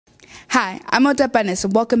Hi, I'm Odette Bennis,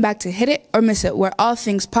 and welcome back to Hit It or Miss It, where all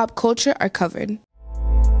things pop culture are covered.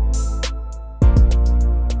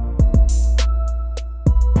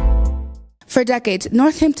 For decades,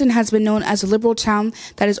 Northampton has been known as a liberal town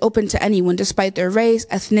that is open to anyone despite their race,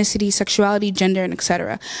 ethnicity, sexuality, gender, and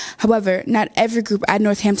etc. However, not every group at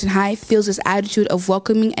Northampton High feels this attitude of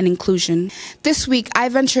welcoming and inclusion. This week, I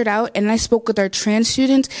ventured out and I spoke with our trans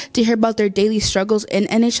students to hear about their daily struggles in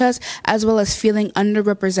NHS as well as feeling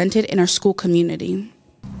underrepresented in our school community.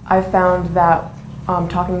 I found that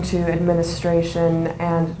talking to administration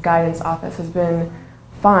and guidance office has been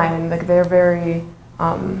fine. Like, they're very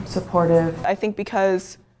supportive. I think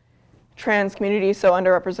because trans community is so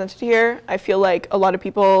underrepresented here, I feel like a lot of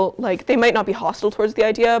people, they might not be hostile towards the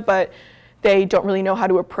idea, but they don't really know how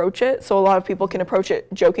to approach it. So a lot of people can approach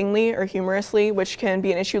it jokingly or humorously, which can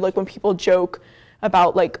be an issue, like when people joke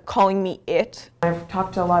about calling me it. I've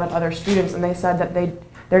talked to a lot of other students and they said that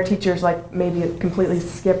their teachers maybe completely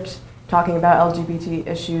skipped talking about LGBT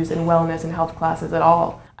issues and wellness and health classes at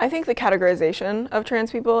all. I think the categorization of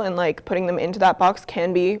trans people and putting them into that box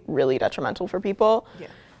can be really detrimental for people.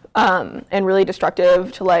 Yeah. And really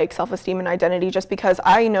destructive to self-esteem and identity, just because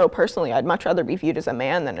I know personally I'd much rather be viewed as a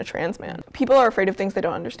man than a trans man. People are afraid of things they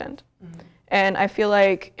don't understand. Mm-hmm. And I feel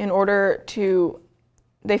like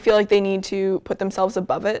they feel like they need to put themselves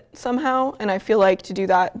above it somehow, and I feel like to do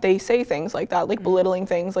that they say things like that, belittling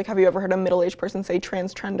things. Have you ever heard a middle-aged person say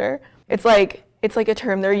transgender? It's like a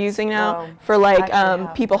term they're using now for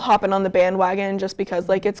people hopping on the bandwagon just because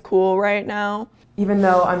it's cool right now. Even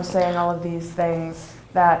though I'm saying all of these things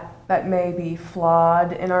that may be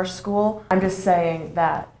flawed in our school, I'm just saying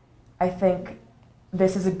that I think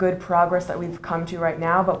this is a good progress that we've come to right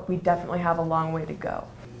now, but we definitely have a long way to go.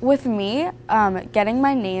 With me, getting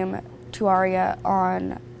my name to ARIA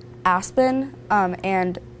on Aspen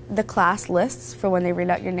and the class lists for when they read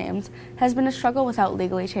out your names has been a struggle without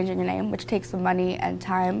legally changing your name, which takes some money and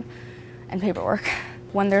time and paperwork.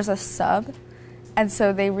 When there's a sub, and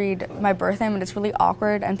so they read my birth name and it's really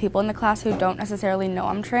awkward, and people in the class who don't necessarily know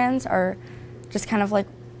I'm trans are just kind of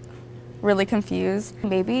really confused.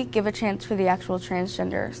 Maybe give a chance for the actual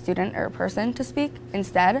transgender student or person to speak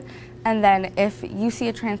instead, and then if you see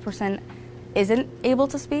a trans person isn't able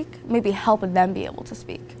to speak, maybe help them be able to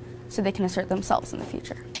speak so they can assert themselves in the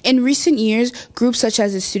future. In recent years, groups such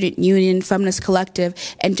as the Student Union, Feminist Collective,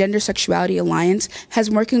 and Gender Sexuality Alliance has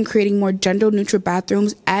worked on creating more gender-neutral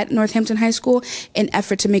bathrooms at Northampton High School in an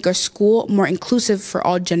effort to make our school more inclusive for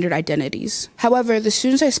all gendered identities. However, the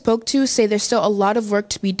students I spoke to say there's still a lot of work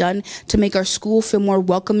to be done to make our school feel more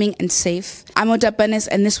welcoming and safe. I'm Odette Bennis,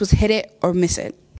 and this was Hit It or Miss It.